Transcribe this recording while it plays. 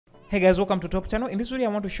Hey guys, welcome to Top Channel. In this video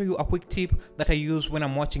I want to show you a quick tip that I use when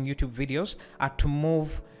I'm watching YouTube videos to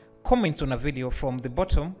move comments on a video from the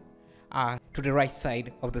bottom to the right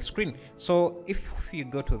side of the screen. So if you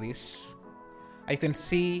go to this, you can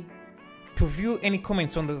see to view any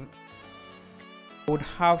comments on the would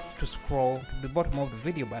have to scroll to the bottom of the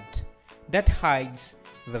video, but that hides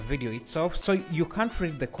the video itself, so you can't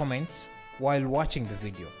read the comments while watching the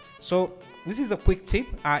video. So this is a quick tip.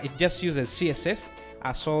 It just uses CSS,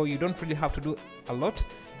 so you don't really have to do a lot.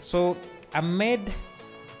 So I made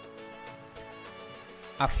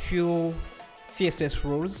a few CSS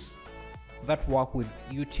rules that work with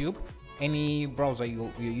YouTube, any browser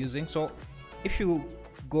you're using. So if you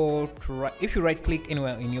go to if you right click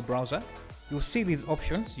anywhere in your browser, you'll see these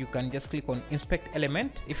options. You can just click on inspect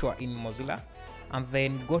element if you are in Mozilla, and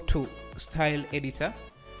then go to style editor,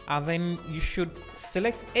 and then you should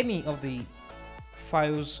select any of the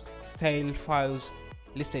style files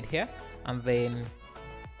listed here, and then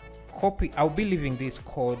copy. I'll be leaving this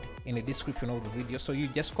code in the description of the video, so you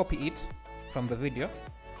just copy it from the video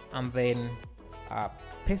and then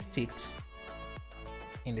paste it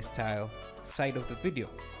in the style side of the video.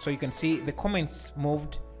 So you can see the comments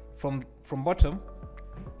moved from bottom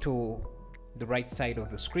to the right side of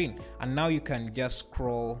the screen, and now you can just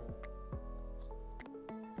scroll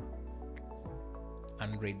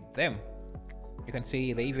and read them. You can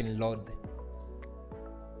see they even load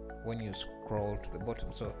when you scroll to the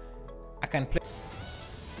bottom. So I can play.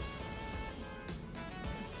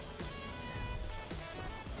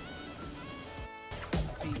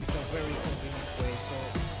 See, it's a very convenient way.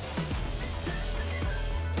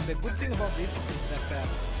 So the good thing about this is that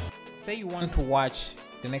say you want to watch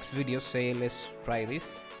the next video, say let's try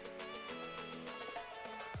this,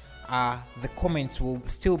 the comments will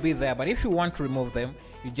still be there, but if you want to remove them,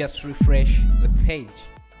 you just refresh the page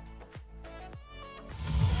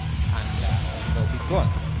and they'll be gone.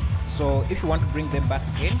 So if you want to bring them back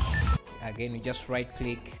again, you just right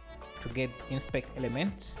click to get inspect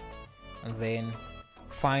element and then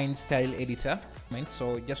find style editor.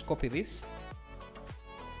 So just copy this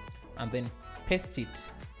and then paste it.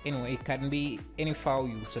 Anyway, it can be any file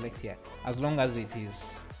you select here, as long as it is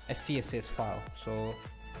a CSS file. So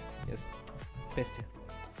just paste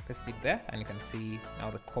it there, and you can see now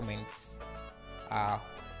the comments are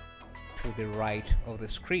to the right of the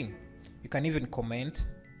screen. You can even comment,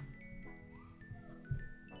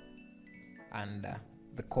 and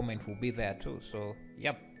the comment will be there too. So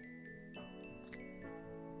yep.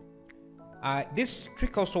 This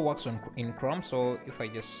trick also works in Chrome. So if I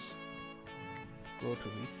just go to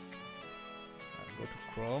this, go to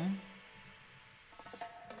Chrome,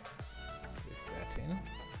 paste that in.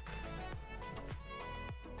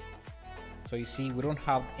 So you see we don't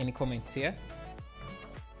have any comments here.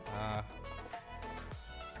 Let's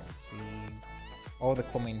see, all the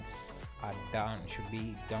comments are down, should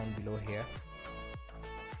be down below here.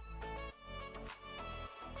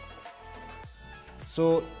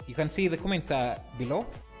 So you can see the comments are below.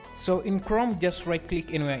 So in Chrome, just right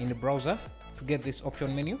click anywhere in the browser to get this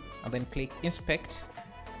option menu, and then click inspect.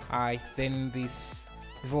 Then this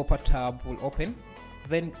developer tab will open.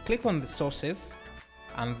 Then click on the sources,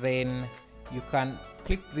 and then you can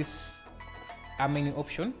click this menu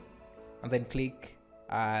option, and then click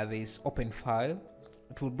this open file.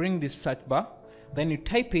 It will bring this search bar. Then you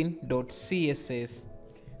type in .css.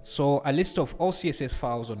 So a list of all CSS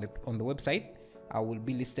files on the website will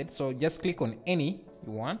be listed. So just click on any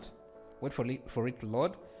you want, wait for it to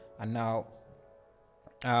load, and now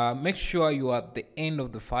make sure you are at the end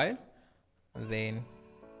of the file. Then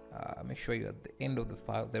make sure you're at the end of the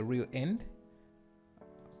file, the real end.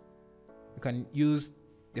 You can use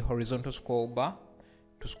the horizontal scroll bar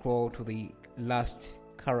to scroll to the last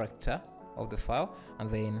character of the file, and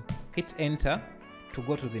then hit enter to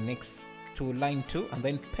go to the next, to line 2, and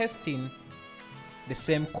then paste in the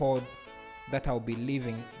same code that I'll be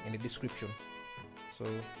leaving in the description. So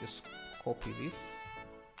just copy this.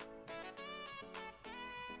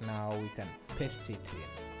 Now we can paste it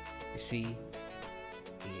in. You see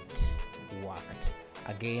it worked.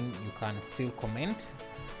 Again, you can still comment.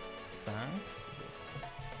 Thanks,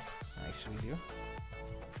 nice video,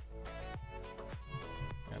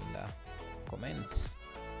 and comment.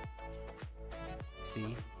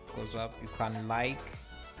 See, goes up. You can like,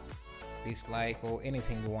 dislike, or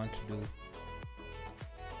anything you want to do.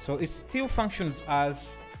 So it still functions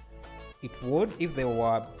as it would if they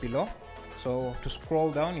were below. So to scroll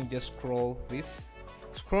down, you just scroll this.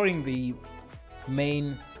 Scrolling the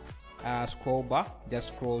main scroll bar just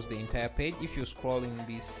scrolls the entire page. If you're scrolling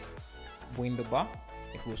this window bar,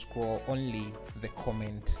 it will scroll only the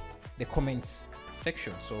comment the comments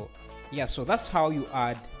section. So yeah, so that's how you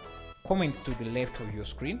add comments to the left of your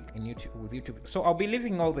screen in YouTube with YouTube. So I'll be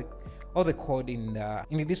leaving all the code in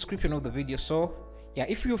the description of the video. So yeah,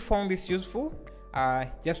 if you found this useful,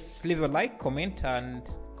 just leave a like, comment, and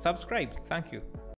subscribe. Thank you.